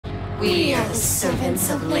We are the servants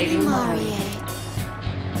of Lady Mariee.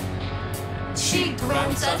 She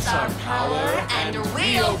grants us our power, and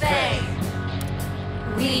we obey.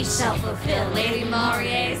 We shall fulfill Lady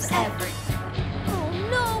Marie's every... Oh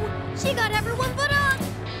no! She got everyone but us!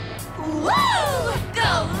 Woo!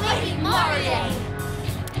 Go, Lady Mariee!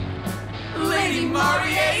 Lady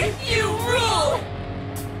Mariee, you rule!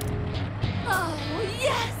 Oh,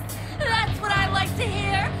 yes! That's what I like to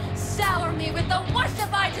hear! Shower me with the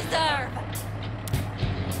worship I deserve!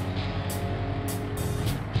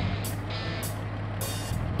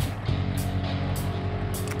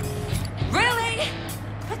 Really?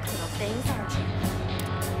 Quick little things, aren't you?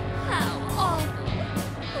 How awful!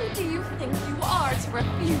 Who do you think you are to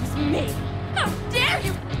refuse me? How dare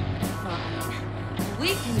you! Fine.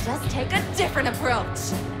 We can just take a different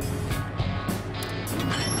approach.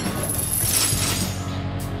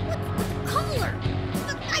 Collar!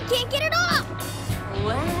 I can't get it off!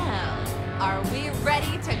 Well, are we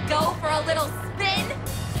ready to go for a little spin?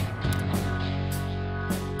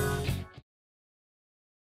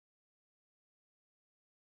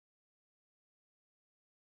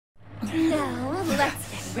 Now,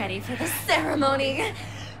 let's get ready for the ceremony.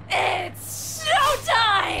 It's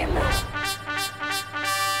showtime!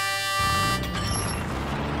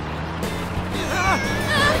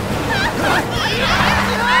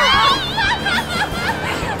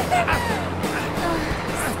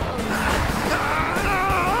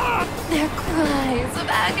 Their cries of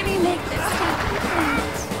agony make this step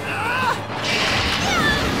complete.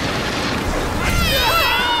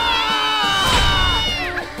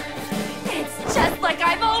 It's just like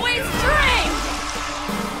I've